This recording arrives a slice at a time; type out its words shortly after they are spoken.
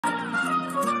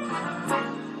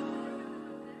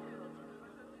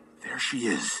she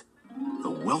is. The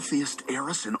wealthiest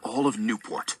heiress in all of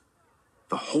Newport.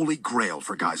 The holy grail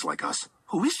for guys like us.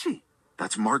 Who is she?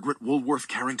 That's Margaret Woolworth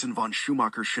Carrington von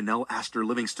Schumacher Chanel Astor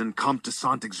Livingston Comte de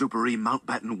Saint-Exupéry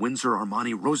Mountbatten Windsor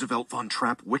Armani Roosevelt von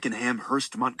Trapp Wickenham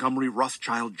Hearst Montgomery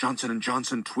Rothschild Johnson &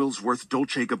 Johnson Twillsworth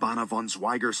Dolce Gabbana von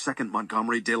Zweig Second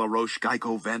Montgomery De La Roche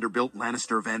Geico Vanderbilt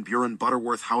Lannister Van Buren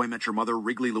Butterworth How I Met Your Mother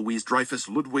Wrigley Louise Dreyfus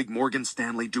Ludwig Morgan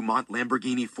Stanley Dumont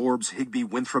Lamborghini Forbes Higby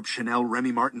Winthrop Chanel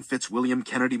Remy Martin Fitzwilliam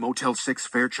Kennedy Motel 6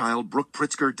 Fairchild Brooke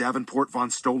Pritzker Davenport Von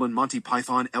Stolen Monty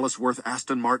Python Ellisworth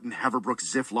Aston Martin Haverbrook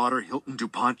Ziff Lauder Hilton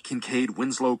DuPont, Kincaid,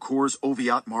 Winslow, Coors,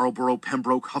 Oviatt, Marlboro,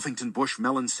 Pembroke, Huffington, Bush,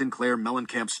 Mellon, Sinclair,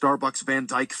 Mellencamp, Starbucks, Van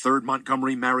Dyke, Third,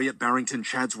 Montgomery, Marriott, Barrington,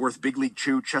 Chadsworth, Big League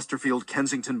Chew, Chesterfield,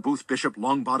 Kensington, Booth, Bishop,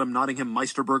 Longbottom, Nottingham,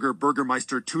 Meisterburger,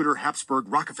 Burgermeister, Tudor, Habsburg,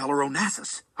 Rockefeller,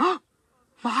 Onassis. Huh?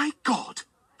 My God!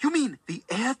 You mean the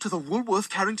heir to the Woolworth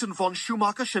Carrington von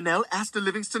Schumacher Chanel Astor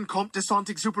Livingston Comte de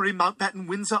Saint-Exupéry Mountbatten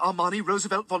Windsor Armani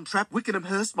Roosevelt von Trapp Wickenham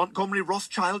Hearst Montgomery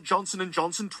Rothschild Johnson &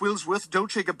 Johnson Twillsworth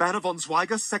Dolce Gabbana von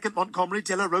Zweig Second Montgomery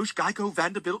De La Roche Geico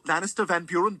Vanderbilt Lannister Van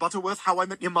Buren Butterworth How I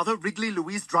Met Your Mother Wrigley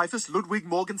Louise Dreyfus Ludwig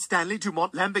Morgan Stanley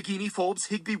Dumont Lamborghini Forbes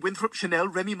Higby Winthrop Chanel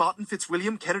Remy Martin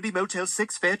Fitzwilliam Kennedy Motel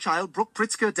 6 Fairchild Brooke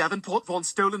Pritzker Davenport Von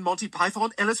Stolen Monty Python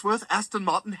Ellisworth Aston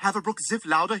Martin Haverbrook Ziff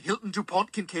Lauder Hilton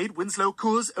DuPont Kincaid Winslow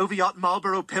Coors Oviatt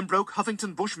Marlboro Pembroke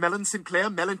Huffington Bush Mellon Sinclair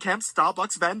Mellencamp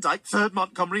Starbucks Van Dyke Third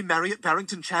Montgomery Marriott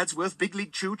Barrington Chadsworth Big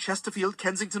League Chew Chesterfield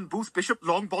Kensington Booth Bishop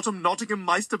Longbottom Nottingham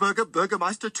Meisterburger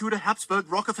Burgermeister Tudor Habsburg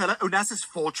Rockefeller Onassis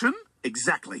Fortune?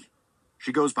 Exactly.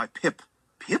 She goes by Pip.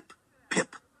 Pip?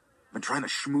 Pip. I've been trying to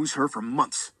schmooze her for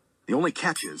months. The only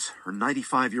catch is her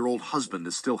 95-year-old husband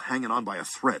is still hanging on by a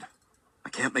thread. I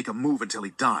can't make a move until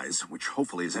he dies, which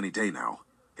hopefully is any day now.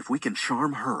 If we can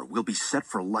charm her, we'll be set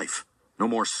for life. No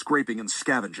more scraping and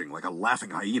scavenging like a laughing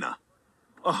hyena.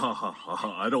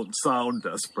 I don't sound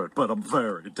desperate, but I'm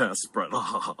very desperate.